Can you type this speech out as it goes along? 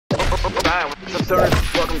Alright, what's up,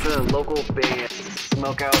 stoners? Welcome to the local band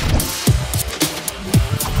Smokeout.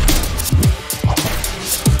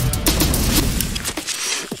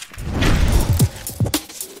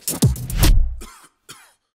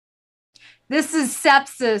 This is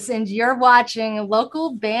Sepsis, and you're watching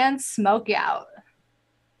local band Smokeout.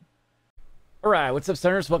 All right, what's up,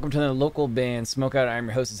 stoners? Welcome to the local band Smokeout. I'm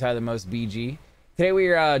your host, is High the Most BG. Today we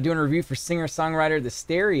are doing a review for singer-songwriter The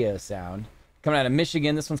Stereo Sound, coming out of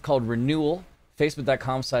Michigan. This one's called Renewal.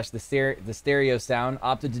 Facebook.com/The Stereo Sound.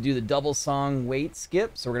 Opted to do the double song wait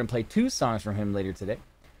skip, so we're gonna play 2 songs from him later today.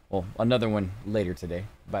 Well, another one later today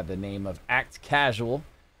by the name of Act Casual.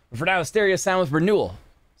 But for now, The Stereo Sound with Renewal.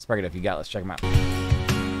 Spark it up if you got it. Let's check them out.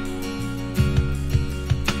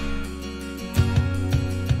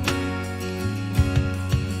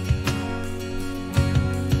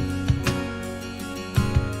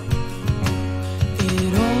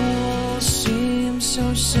 It all seems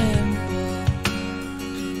so simple,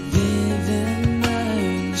 living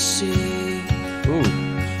by the sea. Ooh.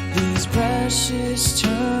 These precious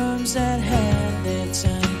terms that had their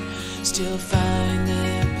time still find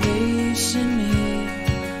their place in me.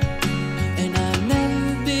 And I've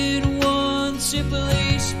never been one to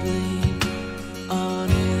place blame on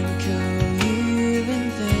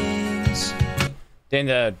incoherent things. Dan,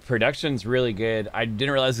 the production's really good. I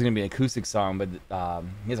didn't realize it was gonna be an acoustic song, but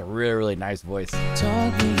he has a really, really nice voice.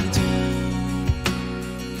 Talk me down,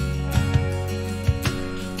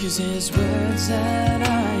 'cause there's words that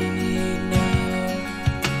I need now,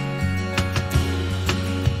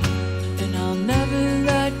 and I'll never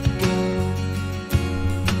let go,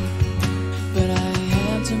 but I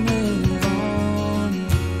have to move on.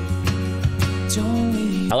 Don't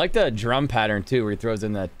we? I like the drum pattern too, where he throws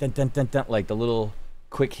in the dun dun dun dun, like the little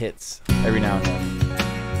quick hits every now and then.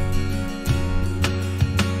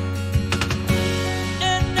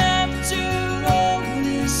 And after all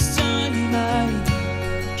this time, I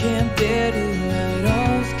can't bear to write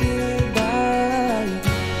off goodbye.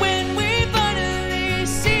 When we finally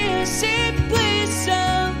see a safe place,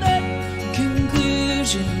 I'll let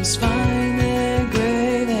conclusions find their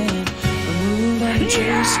grave and remove any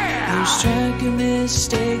trace. Lose track of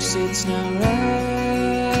mistakes, it's not right.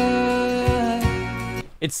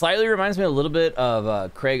 It slightly reminds me a little bit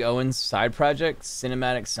of Craig Owen's side project,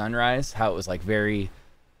 Cinematic Sunrise, how it was like very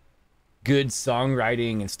good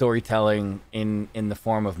songwriting and storytelling in the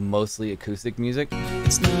form of mostly acoustic music,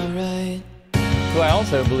 It's not right. who I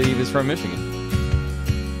also believe is from Michigan.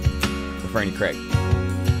 Referring to Craig.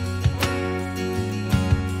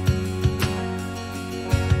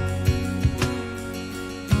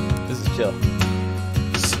 This is chill.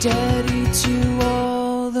 Steady to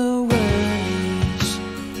all the worries,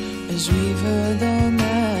 as we've heard they'll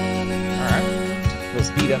never end. We'll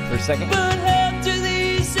speed up for a second. But after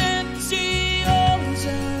these empty halls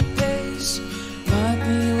of days, mark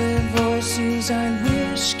me with voices I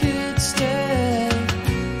wish could stay.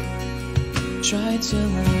 Try to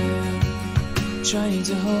learn, trying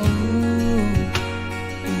to hold.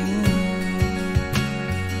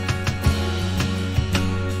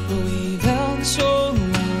 But we've held so long.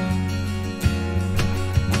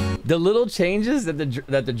 The little changes that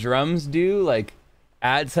the drums do, like,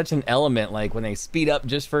 add such an element. Like when they speed up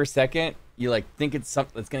just for a second, you like think it's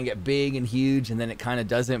something that's gonna get big and huge, and then it kind of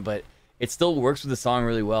doesn't, but it still works with the song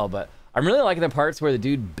really well. But I'm really liking the parts where the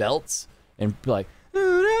dude belts and like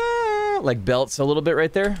belts a little bit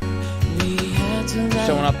right there, We had to let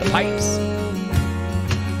showing off the go. pipes.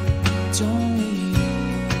 Don't we?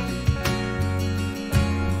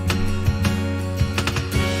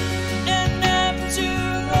 And after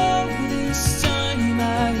all this time,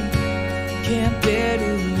 I can't bear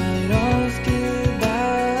to write off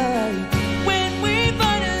goodbye. When we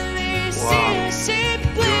finally see a safe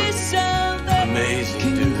place, I'll let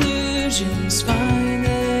conclusions find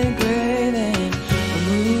their grave and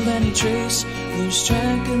remove any trace. Lose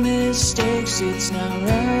track of mistakes. It's not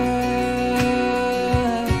right.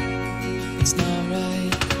 It's not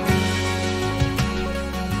right.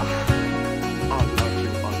 I love you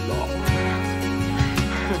a lot.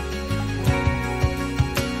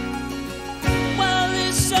 While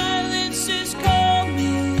this silence is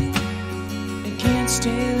calming, I can't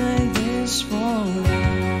stay like this for long.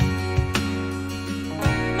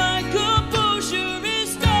 My composure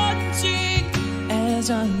is starting as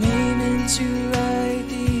I'm aiming to right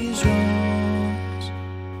these wrongs.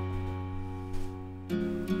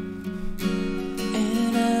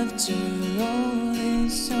 And after all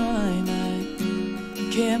this time, I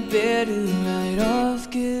can't bear to write off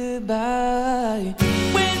goodbye.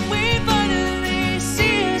 When we finally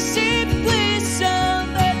see a safe place, I'll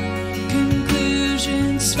let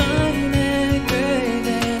conclusions find their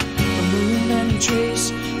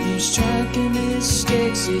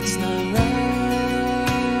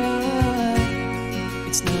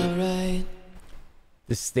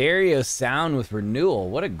Stereo Sound with Renewal.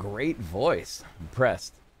 What a great voice.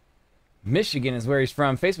 Impressed. Michigan is where he's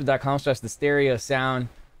from. Facebook.com/the Stereo Sound.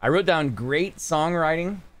 I wrote down great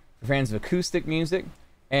songwriting for fans of acoustic music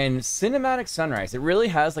and cinematic sunrise. It really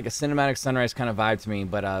has like a cinematic sunrise kind of vibe to me.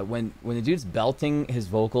 But when the dude's belting his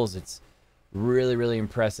vocals, it's really, really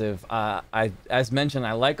impressive. As mentioned,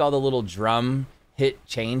 I like all the little drum hit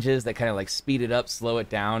changes that kind of like speed it up, slow it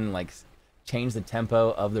down, and like change the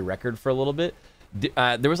tempo of the record for a little bit.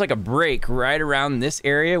 There was like a break right around this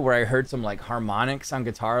area where I heard some like harmonics on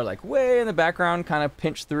guitar, like way in the background, kind of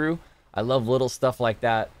pinch through. I love little stuff like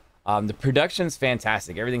that. The production's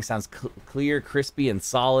fantastic. Everything sounds clear, crispy, and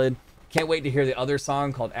solid. Can't wait to hear the other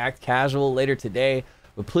song called Act Casual later today.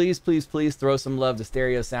 But please, please, please throw some love to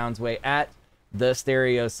Stereo Sound's way at the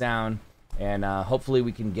Stereo Sound. And hopefully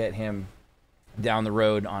we can get him down the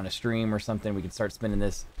road on a stream or something. We can start spinning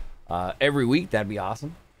this every week. That'd be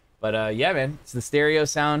awesome. But yeah, man, it's the Stereo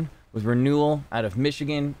Sound with Renewal out of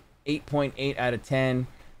Michigan. 8.8 out of 10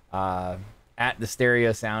 at the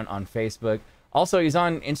Stereo Sound on Facebook. Also, he's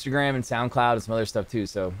on Instagram and SoundCloud and some other stuff too.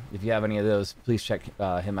 So if you have any of those, please check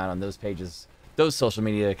him out on those pages, those social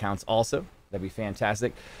media accounts also. That'd be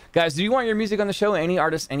fantastic. Guys, do you want your music on the show? Any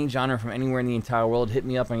artist, any genre from anywhere in the entire world, hit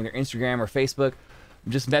me up on either Instagram or Facebook.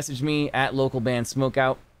 Just message me at local band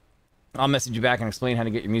Smokeout. I'll message you back and explain how to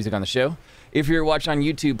get your music on the show. If you're watching on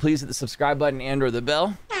YouTube, please hit the subscribe button and or the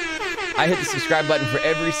bell. I hit the subscribe button for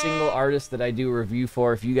every single artist that I do a review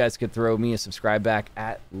for. If you guys could throw me a subscribe back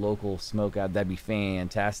at local Smokeout, that'd be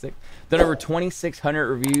fantastic. Done over 2,600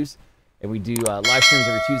 reviews, and we do live streams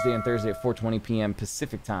every Tuesday and Thursday at 4:20 p.m.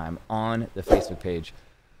 Pacific time on the Facebook page.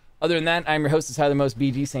 Other than that, I'm your host, Tyler Most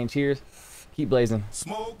BG, saying cheers. Keep blazing.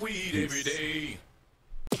 Smoke weed every day.